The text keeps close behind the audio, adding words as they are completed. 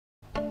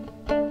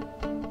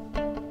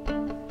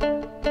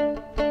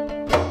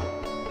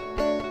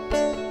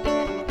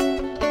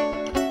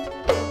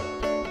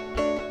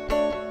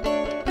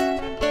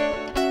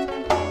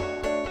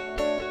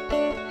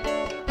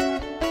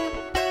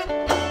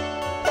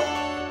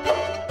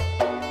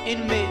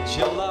in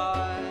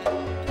mid-July.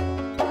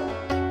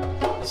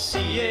 The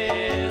sea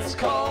is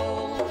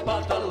cold,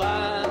 but the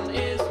land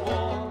is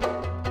warm.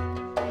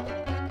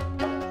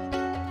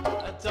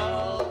 A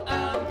dull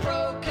and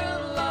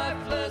broken,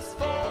 lifeless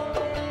form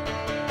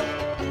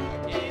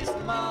is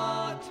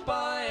marked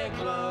by a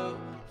glow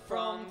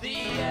from the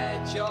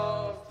edge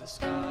of the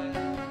sky.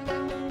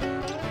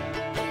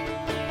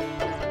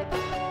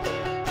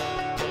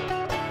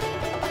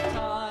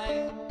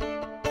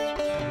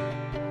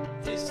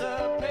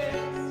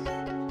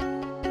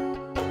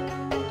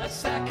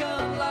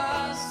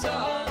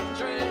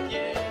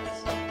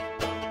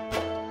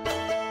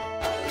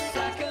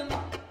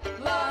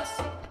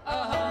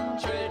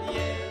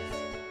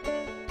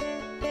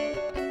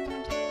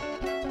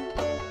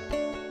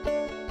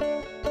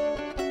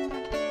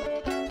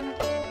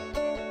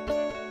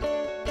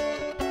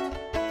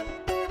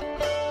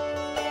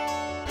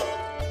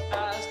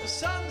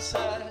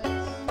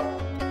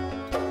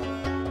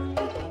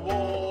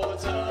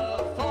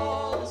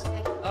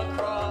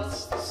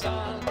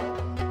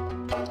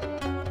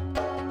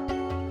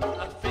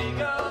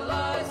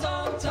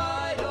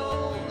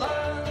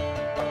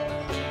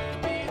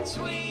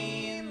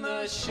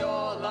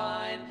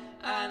 Shoreline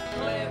and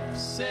cliff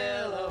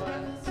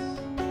silhouettes.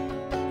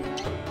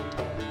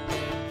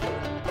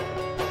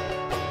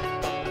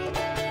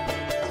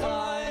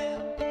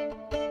 Time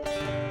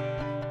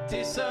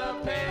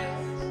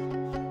disappears.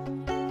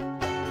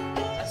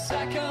 A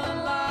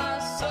second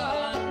lasts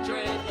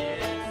 100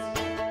 years.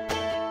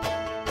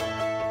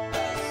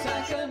 A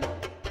second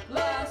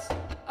lasts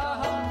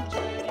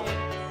 100 years.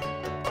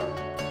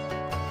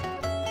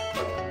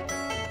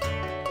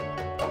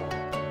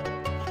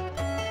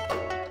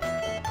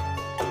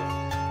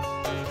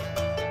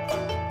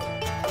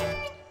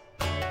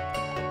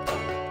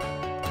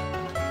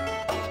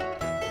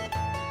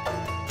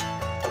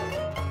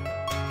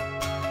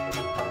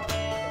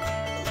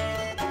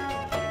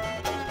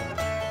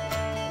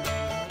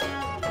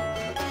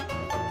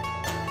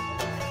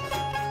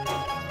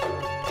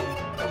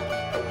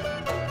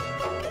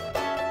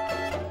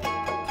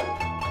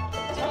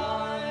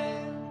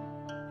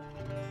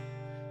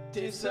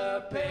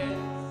 Disappears.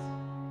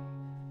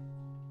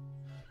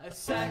 A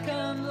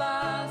second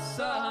lasts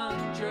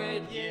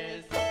 100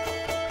 years.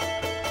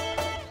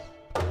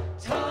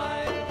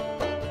 Time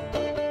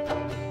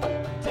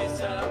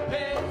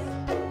disappears.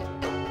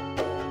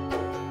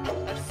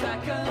 A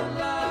second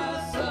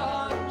lasts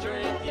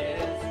 100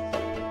 years.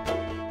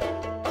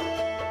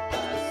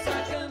 A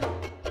second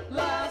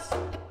lasts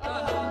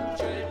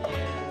 100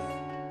 years.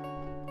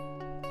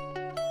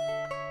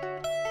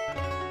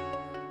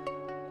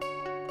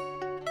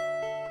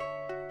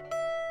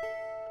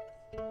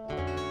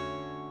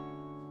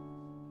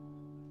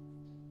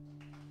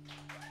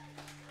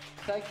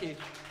 Thank you.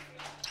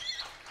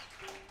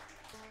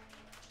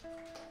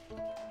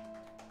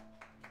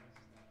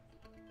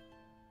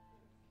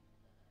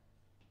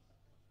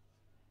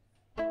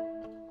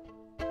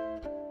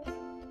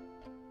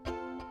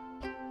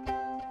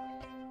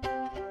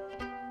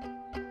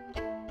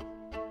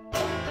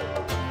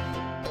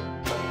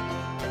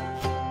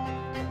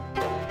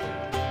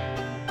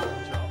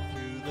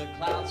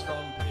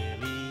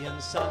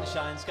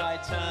 Sunshine sky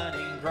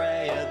turning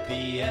grey at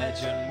the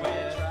edge, and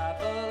we're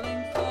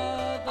travelling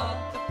further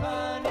up the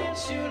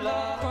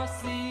peninsula,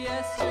 across the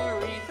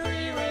estuary.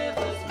 3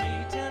 rivers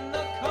meet in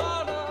the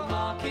corner,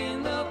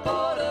 marking the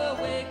border.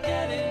 We're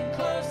getting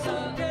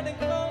closer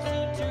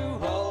to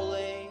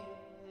rolling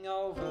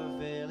over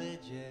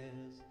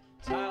villages,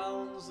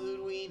 towns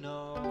that we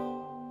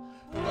know.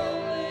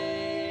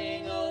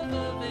 Rolling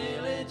over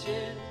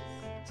villages,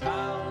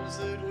 towns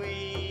that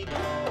we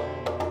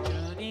know.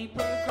 Journey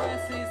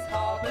progresses,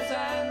 harbours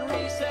and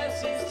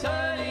recesses,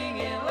 turning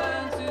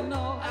inland to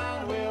north,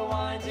 and we're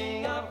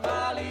winding up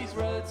valleys,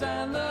 roads,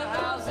 and the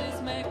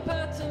houses make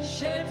pattern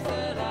shapes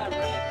that I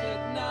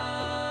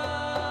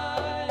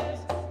recognize.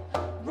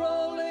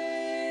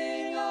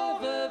 Rolling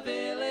over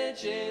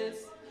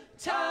villages,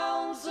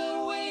 towns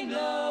that we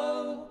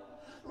know.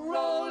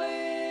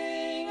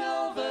 Rolling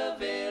over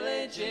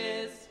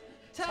villages,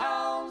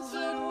 towns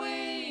that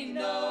we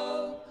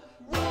know.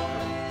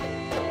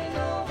 Rolling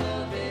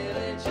over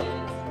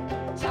villages,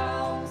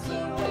 towns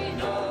that we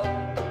know.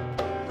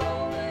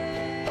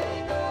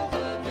 Rolling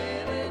over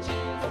villages,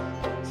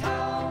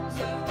 towns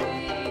that we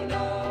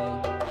know.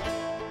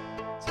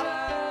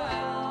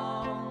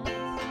 Towns.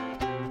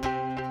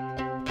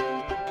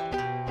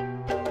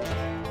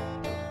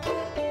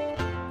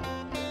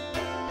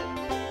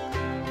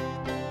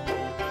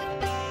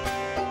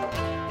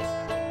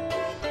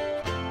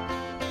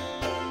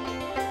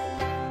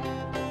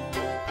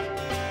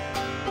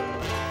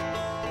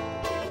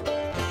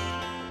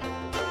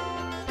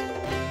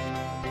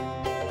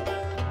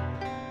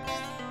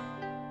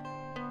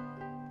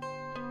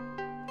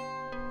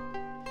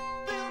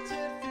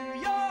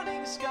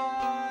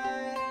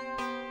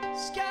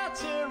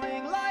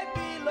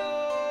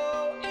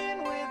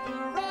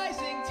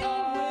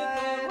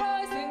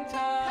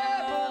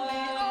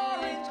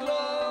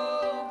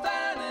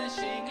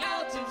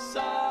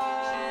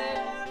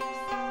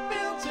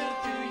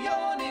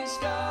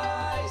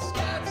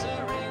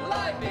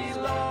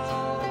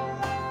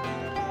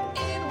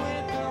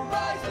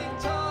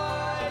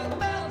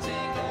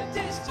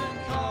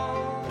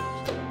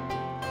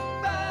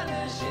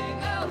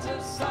 out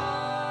of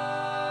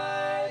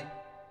sight.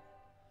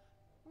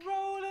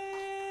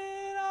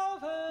 Rolling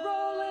over,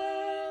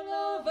 rolling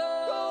over,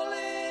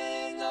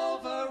 rolling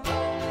over,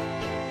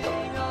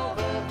 rolling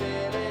over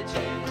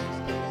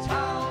villages,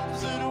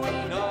 towns that we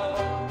know.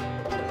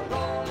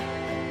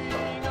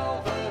 Rolling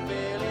over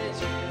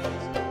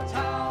villages,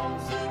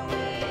 towns that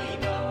we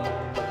know.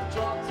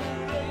 Drop to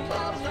the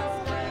clouds, no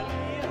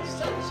brilliant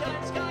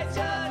sunshine, sky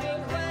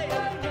turning grey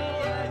at the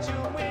edge,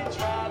 and we're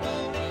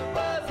travelling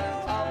buzzing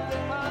up the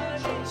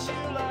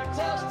peninsula,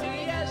 across the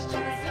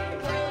estuary,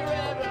 three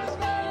rivers,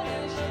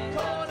 Millennium,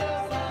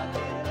 Cornwall,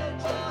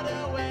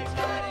 Holtaway,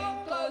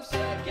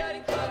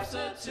 getting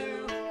closer to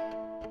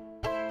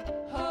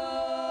home.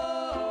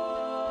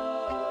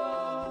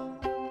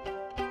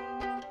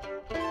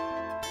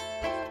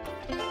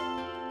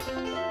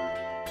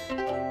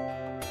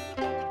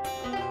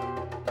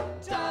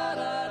 Da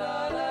da da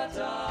da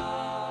da,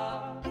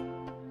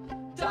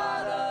 da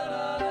da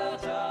da da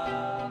da,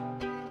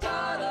 da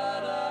da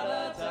da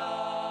da da,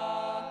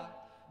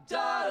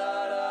 da da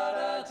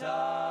da da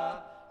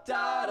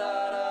da, da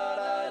da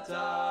da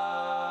da.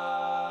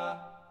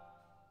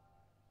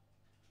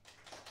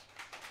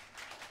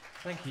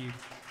 Thank you.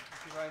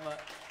 Thank you very much.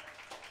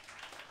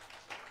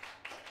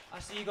 I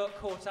see you got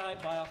caught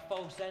out by our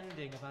false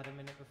ending about a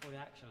minute before the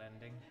actual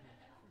ending.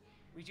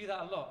 We do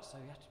that a lot, so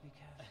you have to be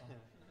careful.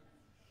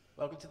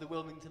 Welcome to the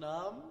Wilmington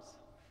Arms.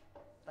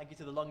 Thank you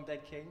to the Long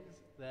Dead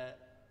Kings, their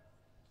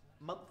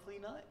monthly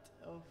night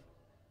of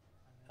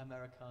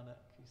Americana,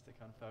 acoustic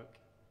and folk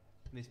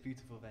in this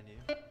beautiful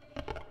venue.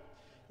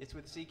 It's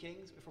with Sea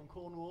Kings. We're from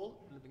Cornwall,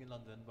 living in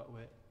London, but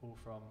we're all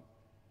from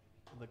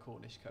the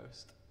Cornish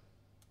coast.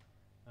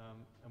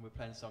 And we're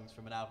playing songs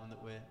from an album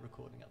that we're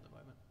recording at the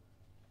moment.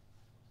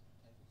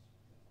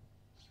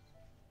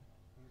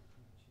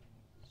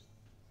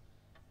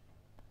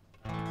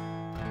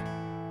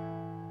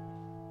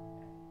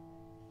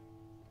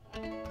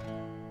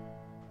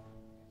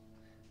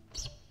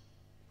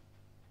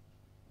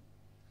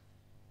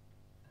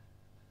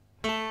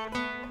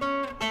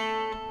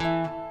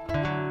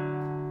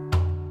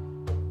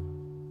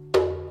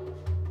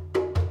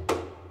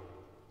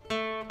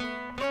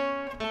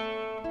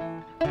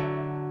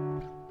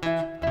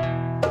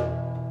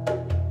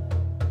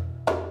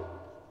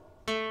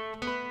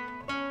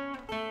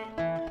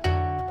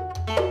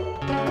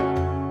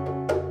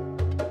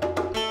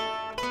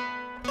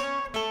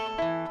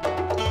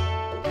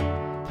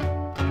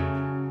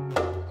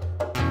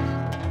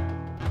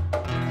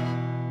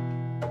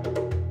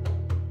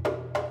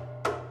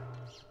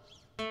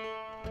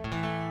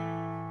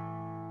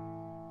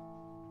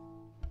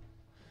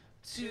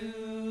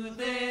 To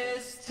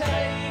this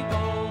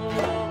table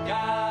we'll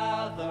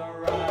gather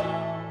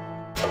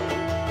round.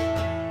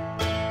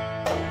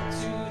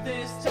 To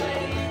this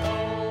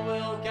table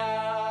we'll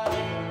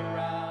gather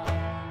round.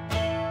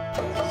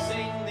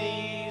 Sing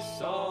these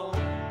songs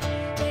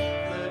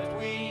that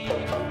we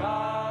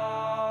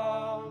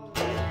found.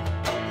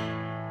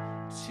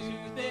 To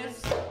this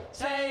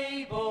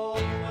table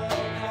we'll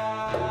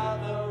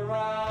gather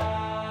round.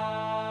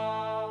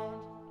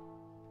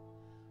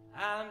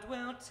 And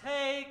we'll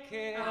take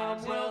it,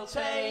 and we'll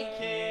take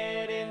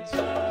it in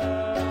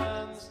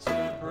turns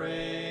to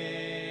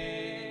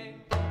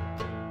bring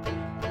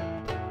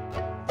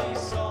these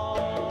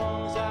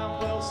songs, and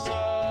we'll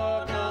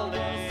circle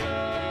in,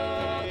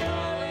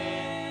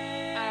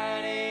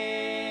 and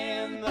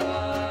in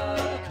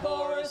the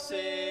choruses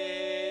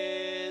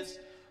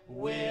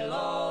we'll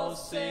all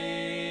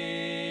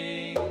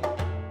sing.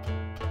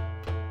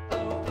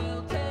 Oh,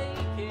 we'll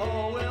take it,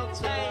 oh, we'll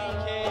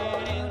take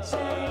it in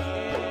turns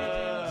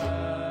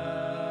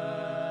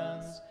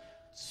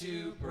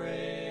to bring.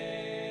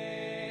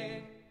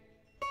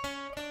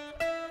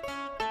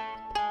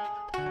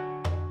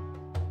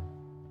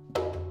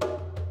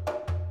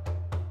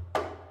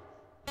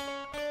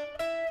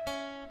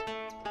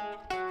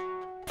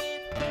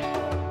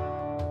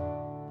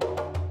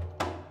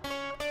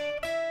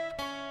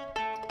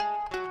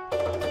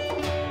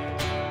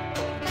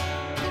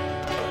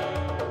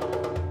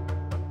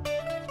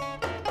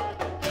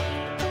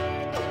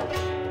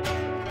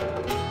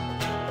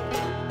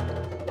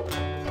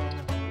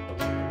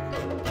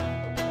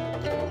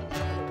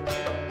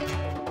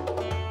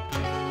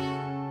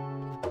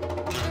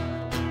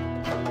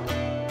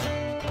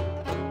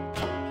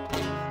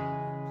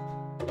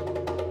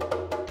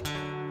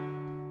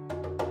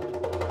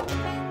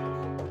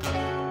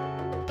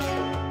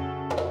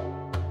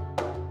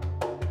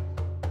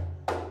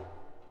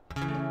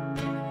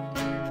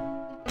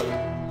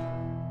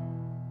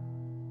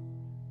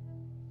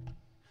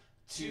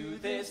 To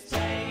this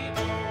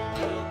table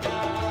we'll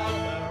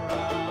gather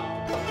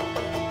round.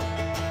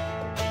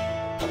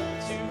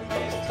 To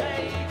this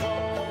table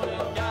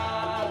we'll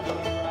gather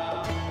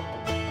round.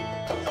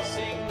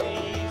 Sing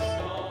these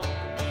songs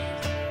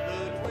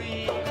that we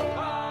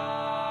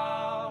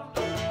found.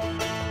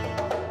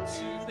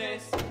 To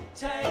this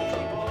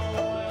table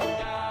we'll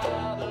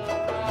gather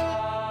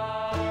round.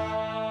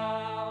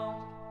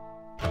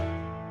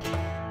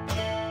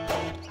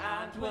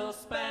 And we'll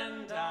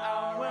spend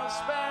our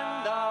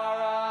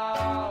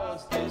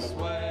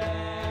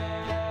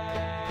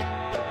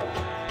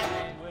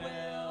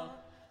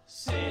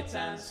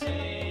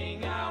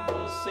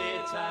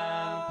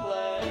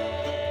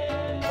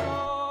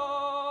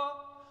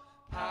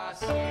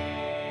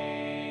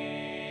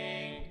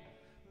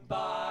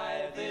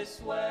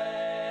this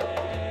way.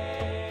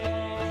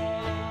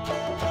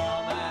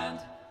 Come and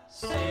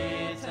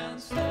sit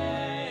and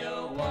stay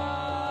a while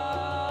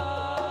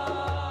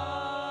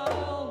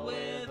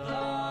with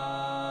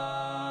us.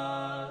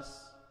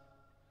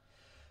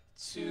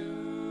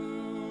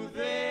 To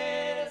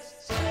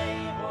this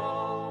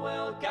table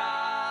we'll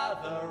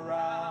gather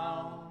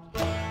round.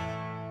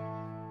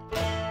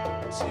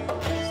 To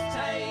this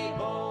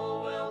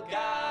table we'll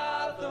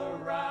gather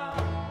round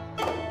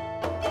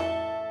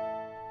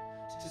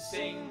to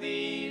sing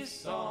these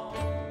songs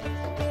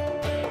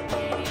that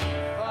we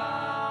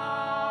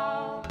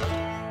found.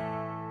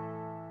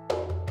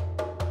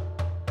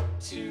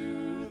 To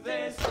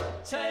this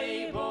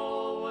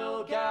table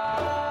we'll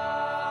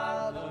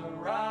gather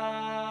round.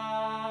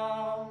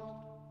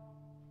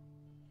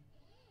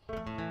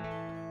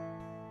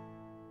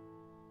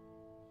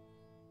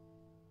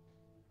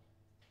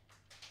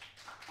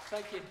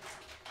 Thank you.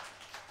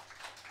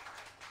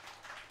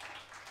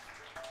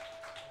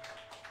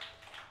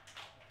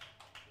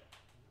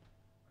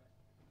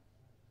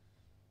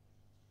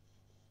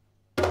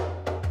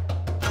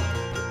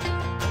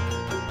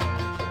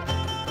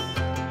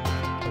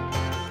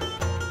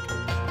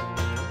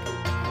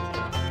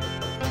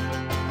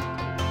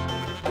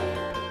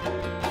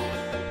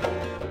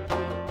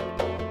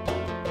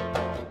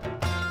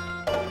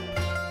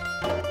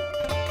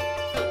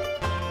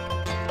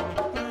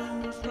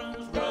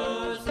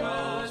 Rows,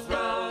 rows,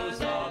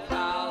 rows of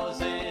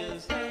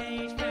houses,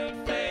 fade,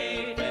 fade,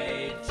 fade,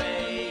 fade,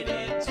 fade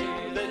into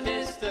the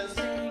distance.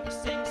 Sink,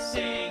 sink,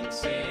 sink,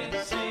 sink,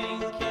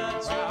 sink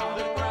into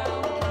the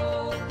ground.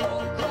 Crawl,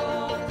 crawl,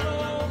 crawl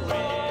through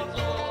it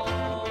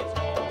all.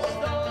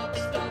 Stop,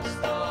 stop,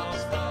 stop,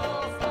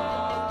 stop,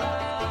 stop.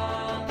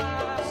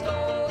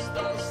 Stop,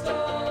 stop,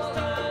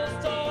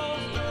 stop,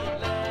 delay.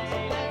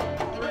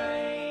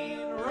 Rain,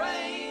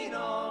 rain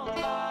on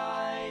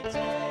my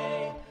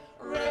day.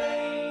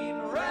 Rain,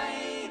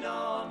 rain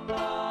on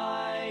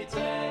my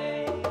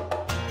day.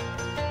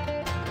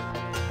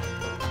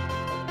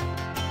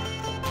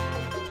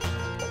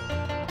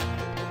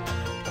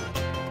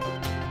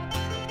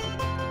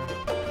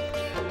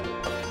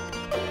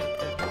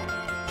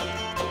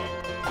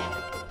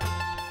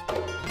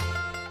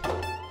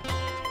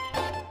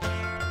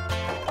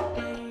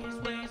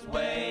 Waves,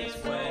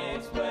 waves,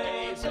 waves,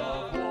 waves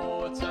of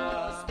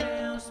water.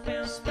 Spill,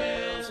 spill,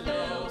 spill,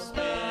 spill,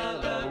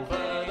 spill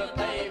over the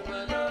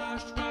pavement.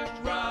 Rush, rush,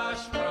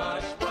 rush,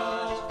 rush,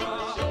 rush,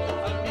 rush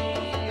over me.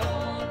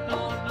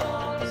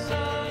 On,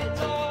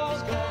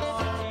 city's gone.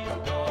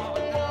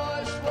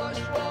 Wash,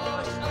 wash,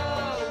 wash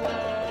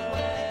away.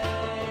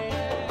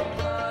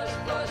 Rush,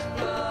 rush,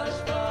 rush,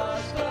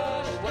 rush,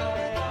 rush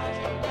away.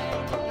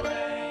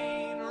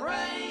 Rain,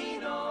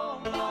 rain on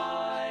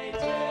my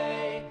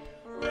day.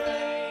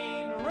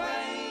 Rain,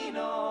 rain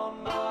on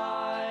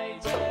my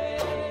day.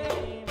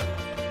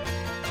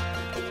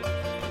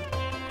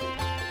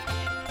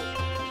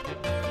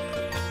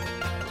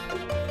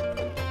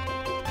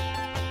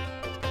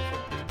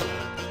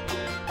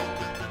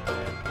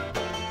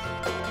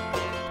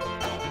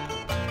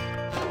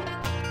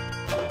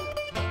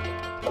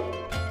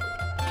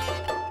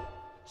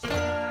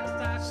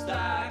 Stack,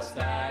 stack,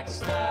 stack, stack,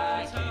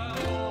 stacking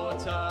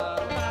water.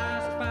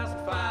 Fast, fast,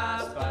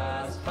 fast,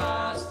 fast,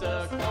 fast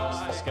across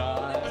the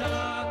sky.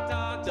 Dark,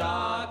 dark,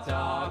 dark,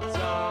 dark,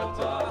 dark,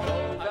 dark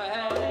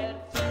overhead.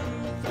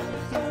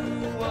 Through,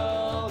 the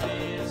world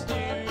is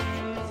new,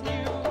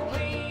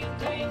 clean,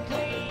 clean,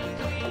 clean,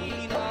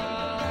 cleaner.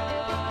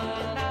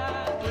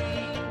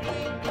 Clean,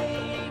 clean,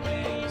 clean,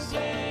 clean,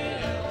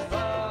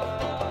 silver.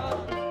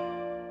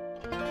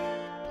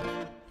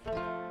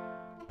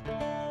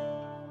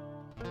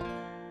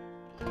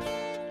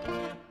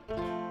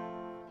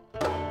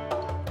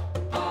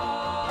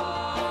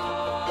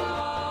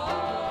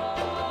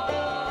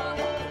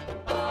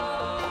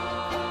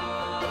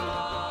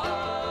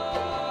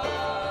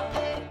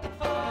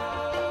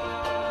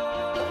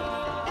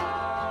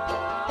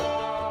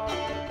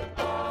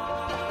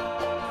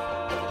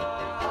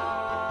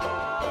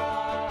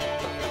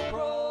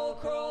 Crawl,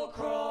 crawl,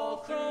 crawl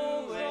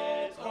through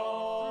it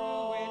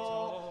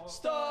all.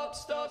 Stop,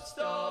 stop,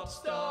 stop,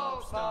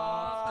 stop,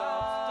 stop,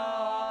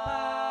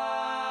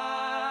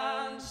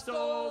 and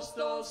stall,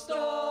 stall,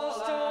 stall,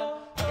 and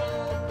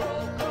crawl,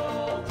 crawl,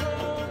 crawl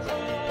through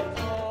it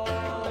all.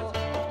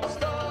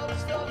 Stop,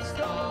 stop,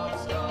 stop,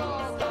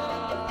 stop,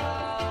 stop,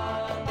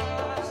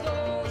 and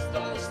stall,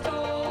 stall,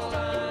 stall,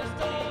 and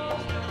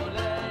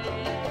delay.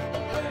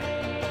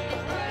 Rain,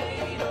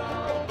 rain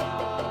on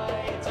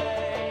my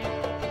day.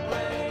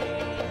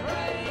 Rain,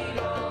 rain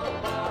on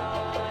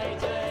my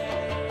day.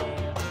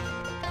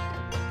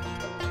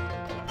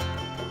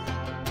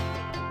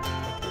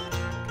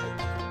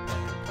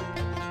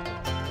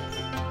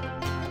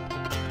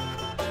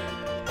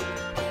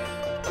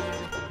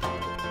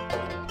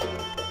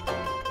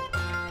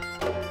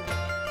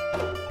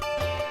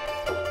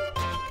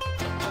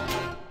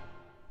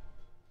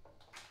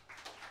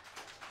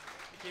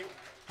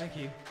 Thank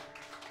you.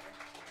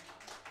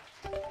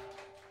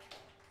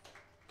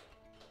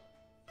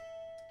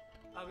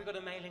 We've got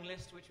a mailing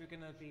list which we're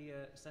going to be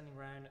sending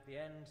around at the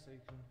end, so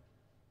you can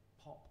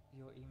pop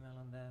your email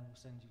on there and we'll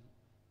send you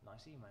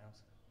nice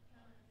emails.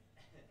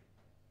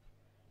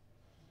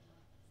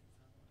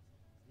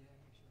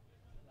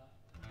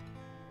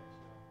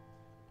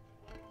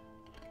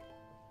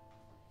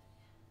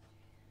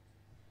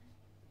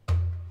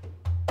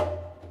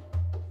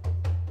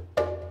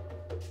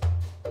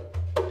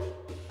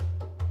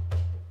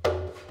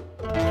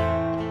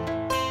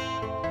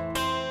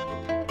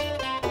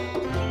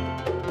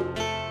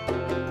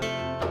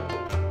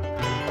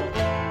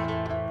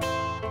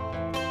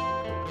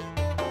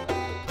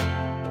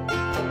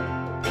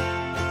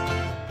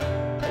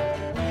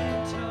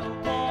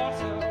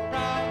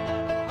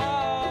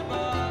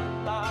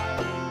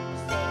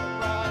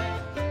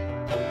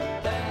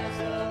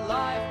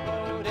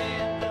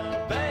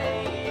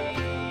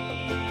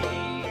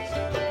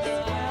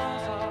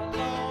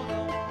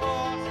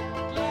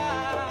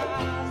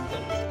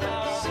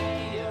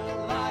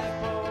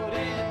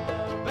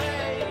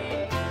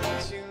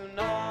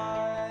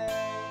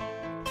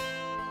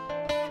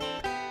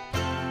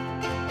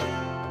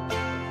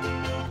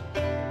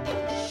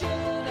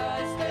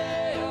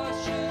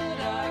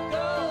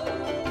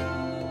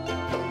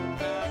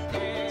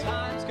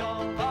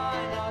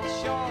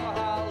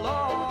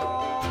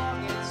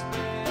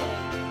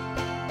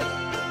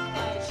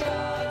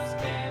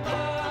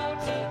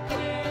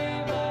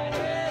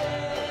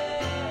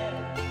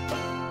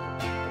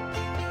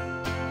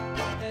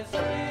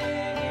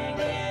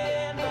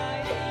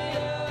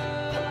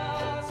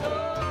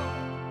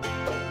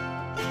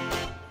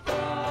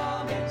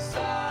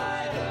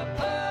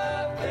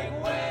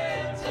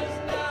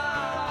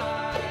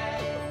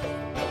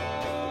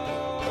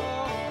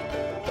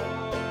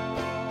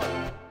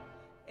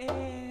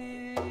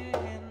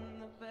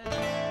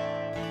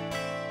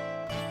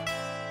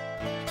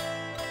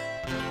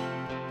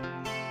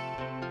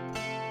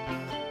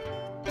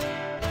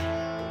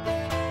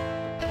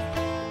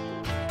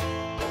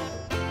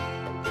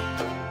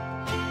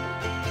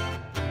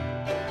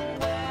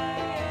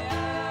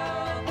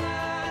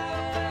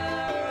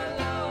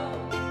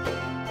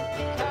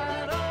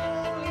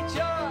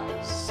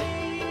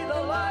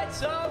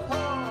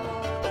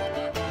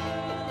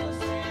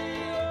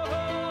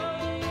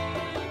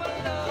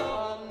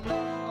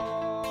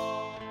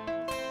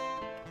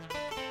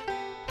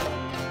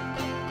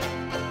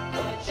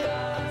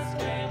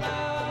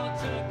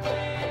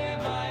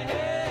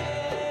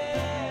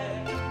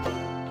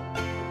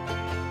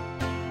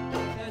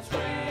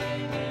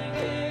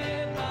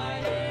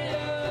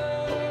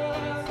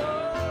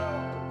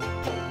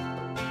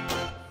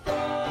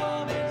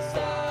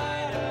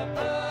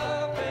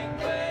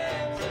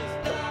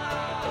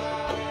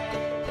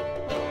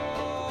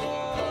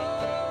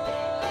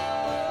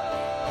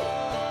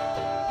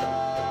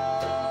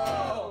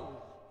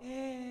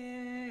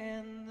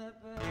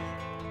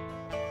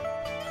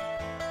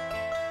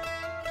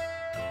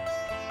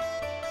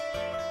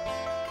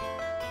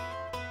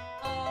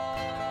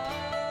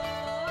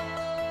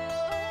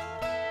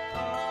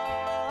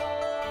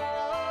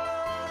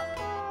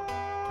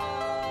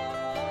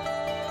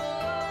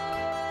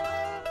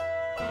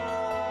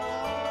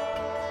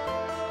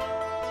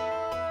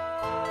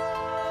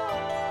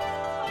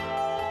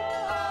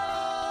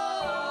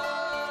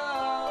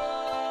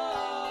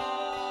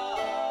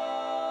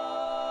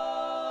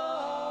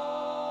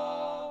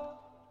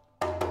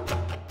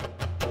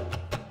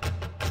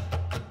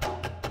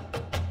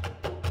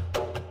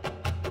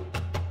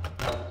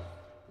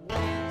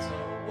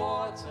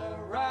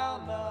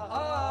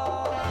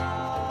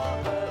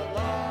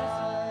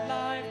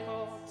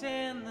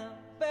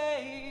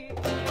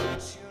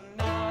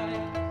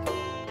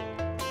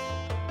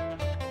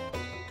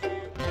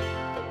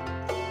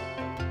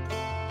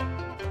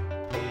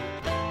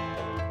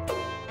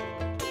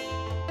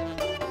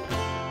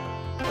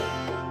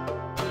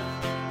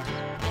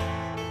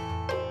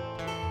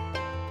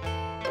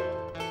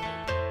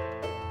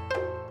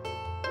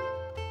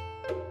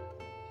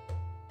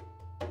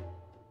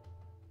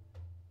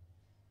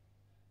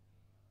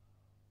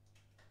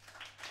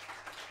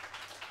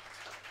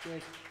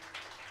 Good.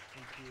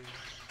 Thank you.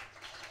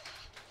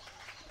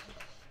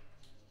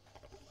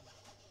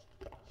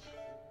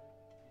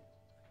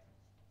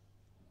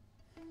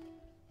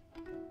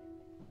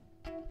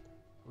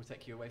 We'll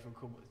take you away from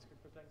Cornwall.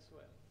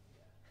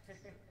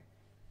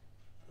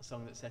 A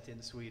song that's set in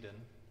Sweden,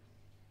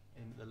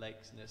 in the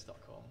lakes near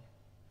Stockholm.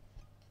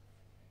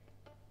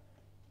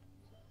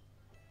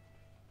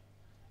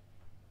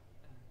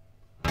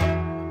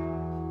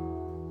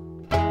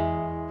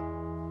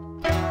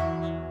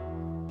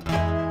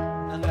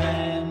 And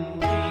then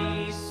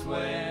we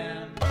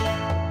swim.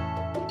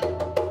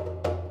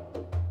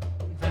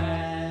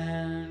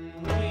 Then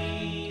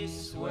we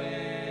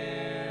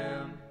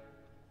swim.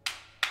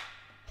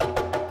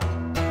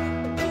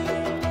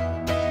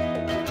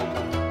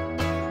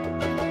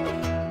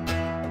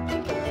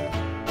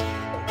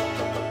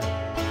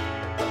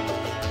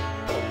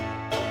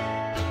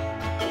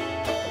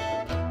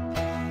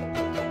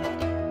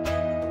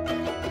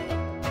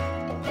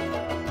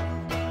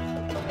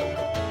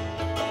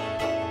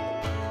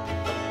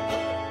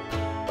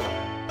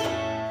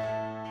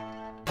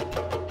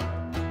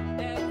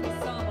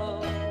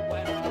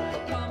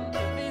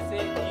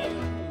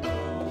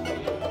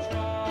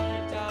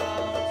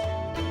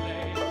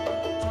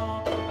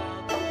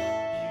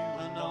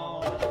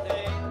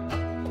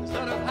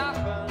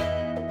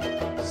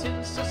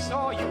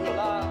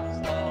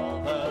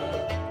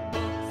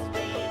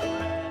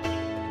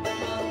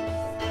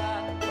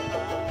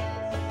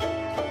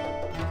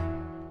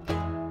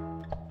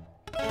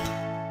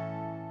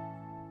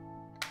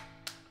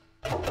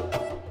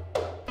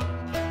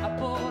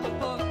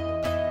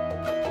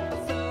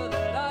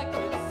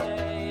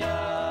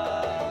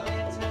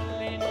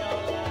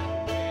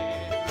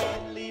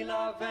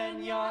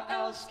 when you're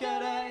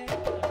Elskade.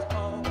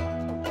 Oh,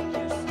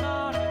 you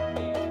smiled at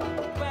me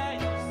when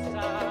you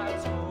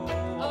sat.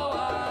 Oh,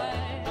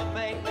 I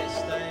make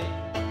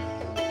mistakes,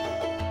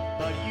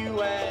 but you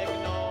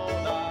ignore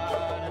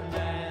that, and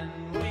then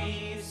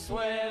we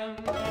swim,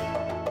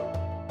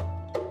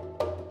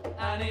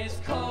 and it's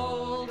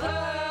cold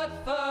at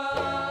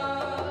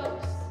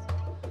first,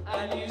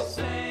 and you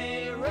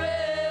say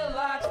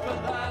relax,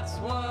 but that's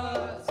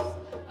worse,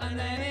 and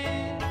then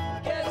it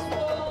gets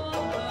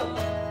warmer.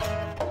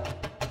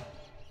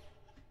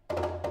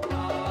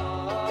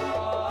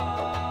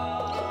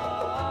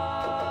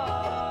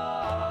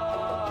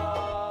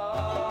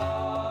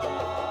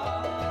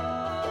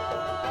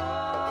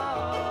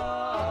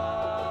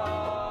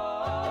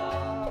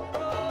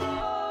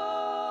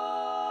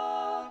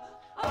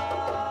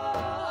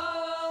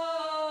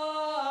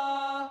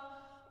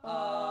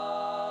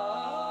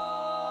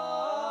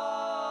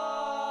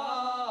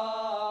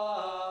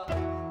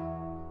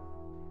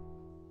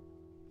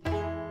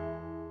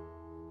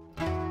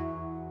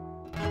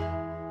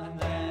 And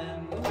then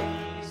we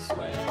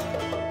swim,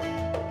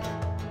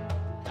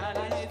 and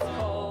it's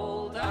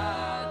cold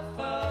at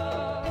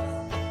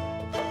first,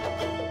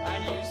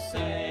 and you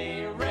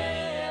say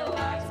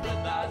relax, but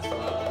that's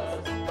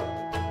worse,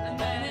 and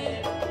then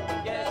it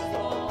gets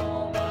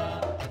warmer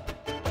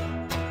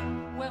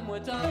when we're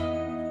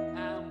done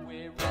and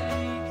we're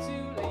ready to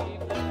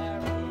leave there.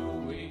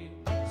 Oh, we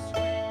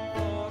swim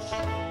for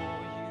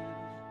shore,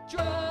 you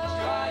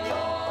dry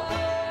your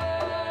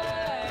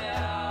hair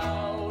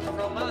out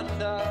from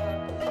under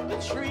the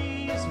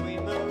trees we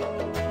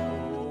move.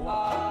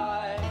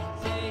 I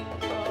take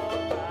your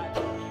bag,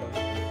 you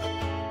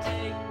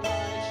take my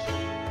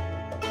shoe.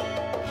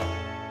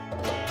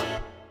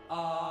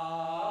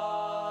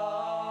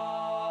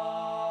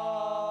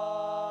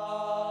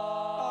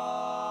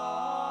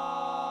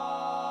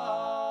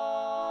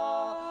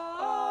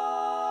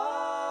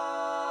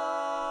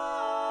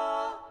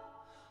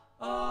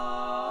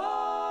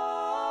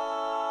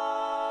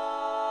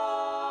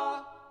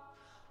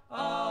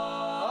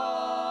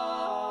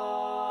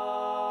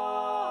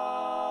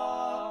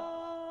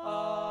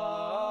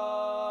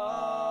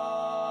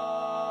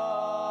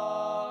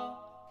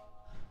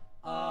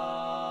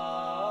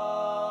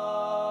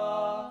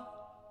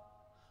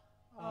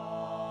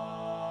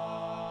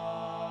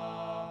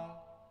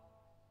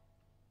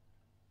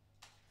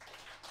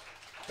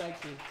 Thank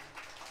you.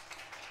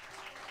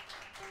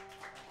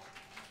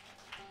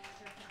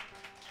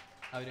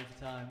 How are we doing for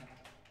time?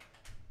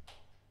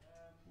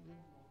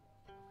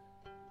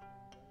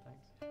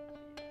 Thanks.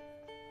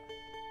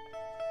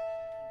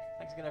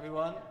 Thanks again,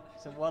 everyone.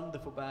 Some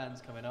wonderful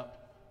bands coming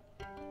up.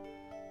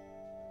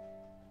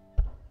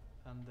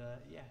 And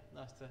yeah,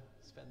 nice to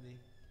spend the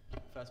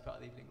first part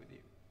of the evening with you.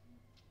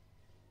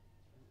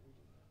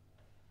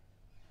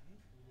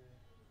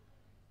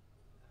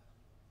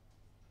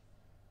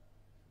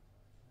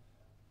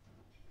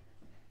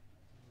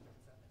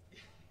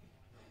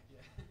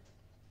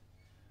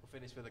 We'll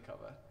finish with a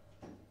cover.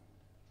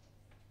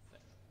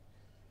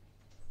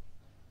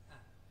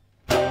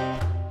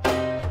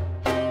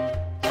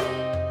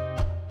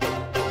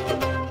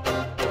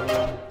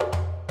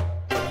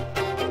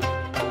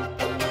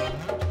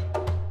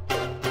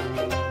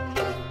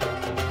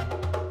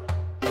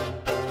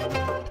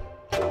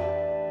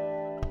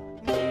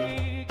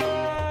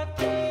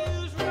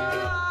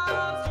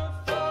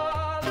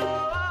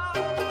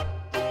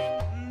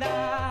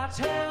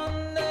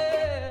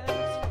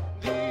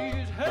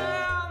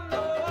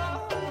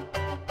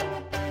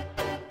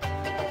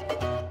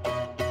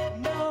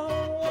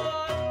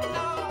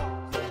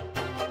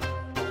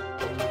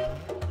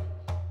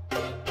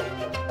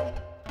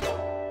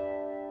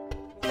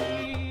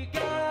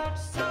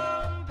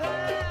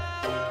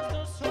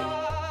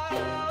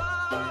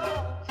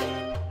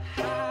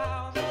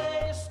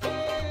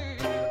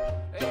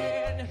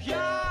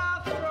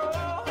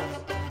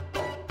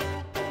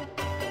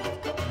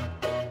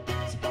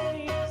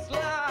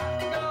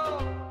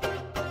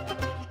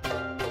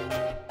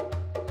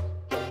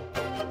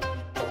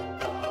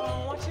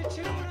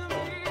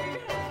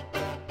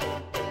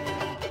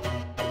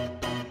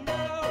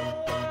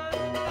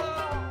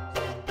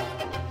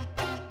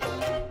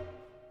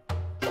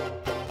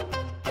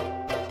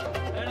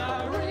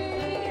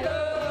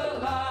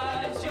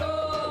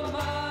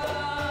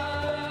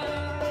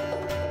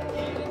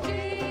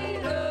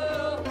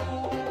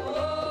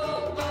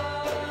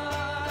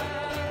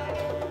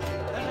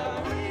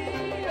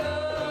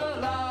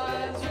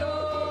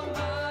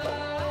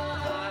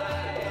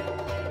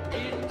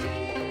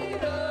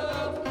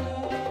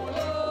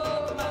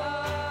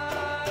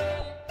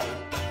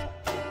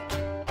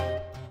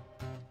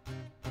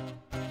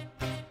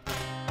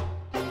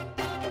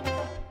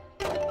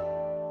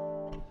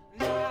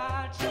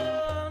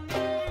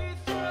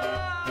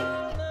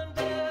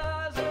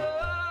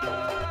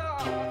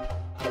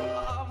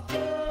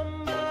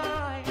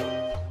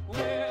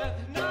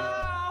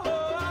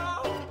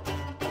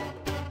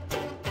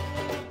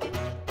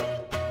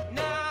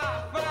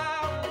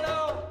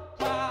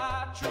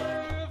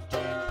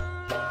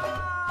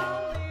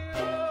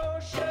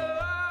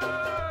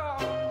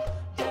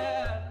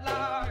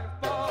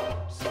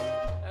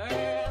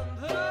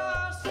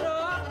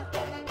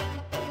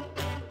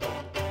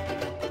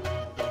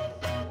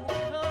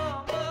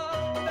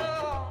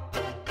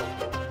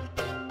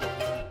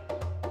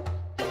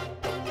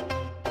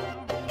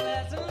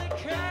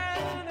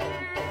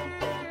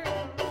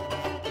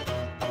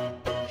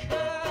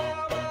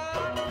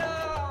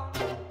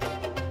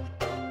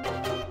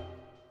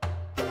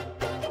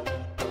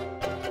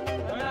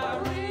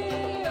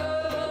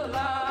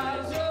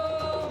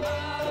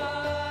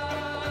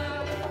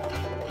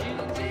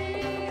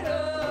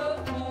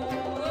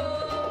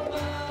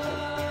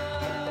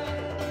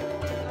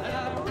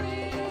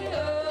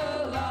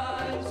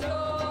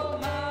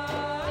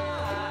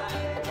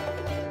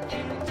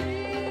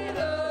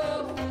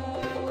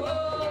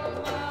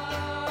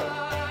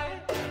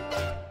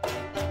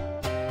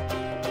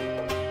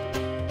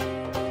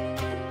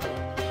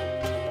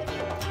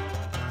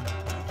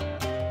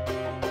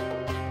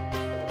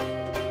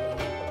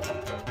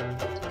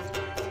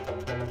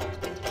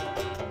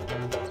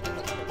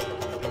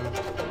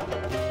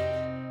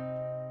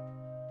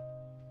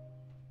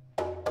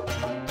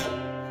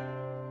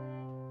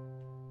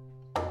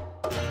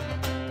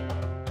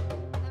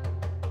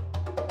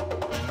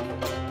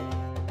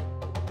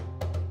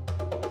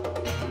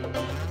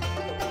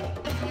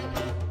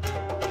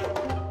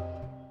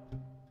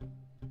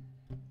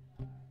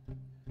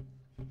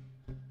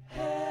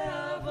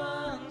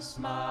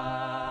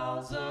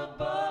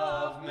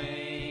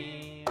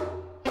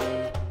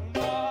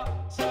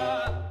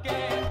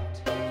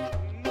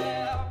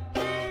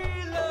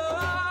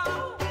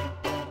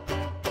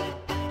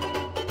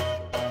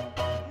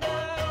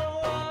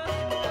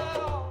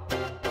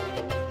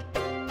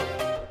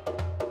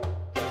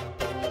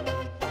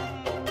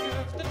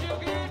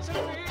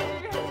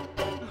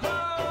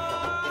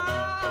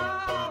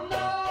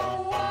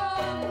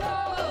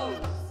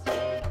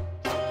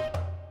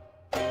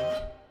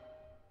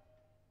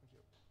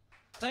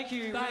 Thank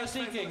you, Thanks, Sea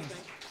thanks for Kings.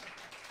 listening.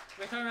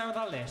 We're coming around with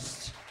our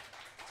list.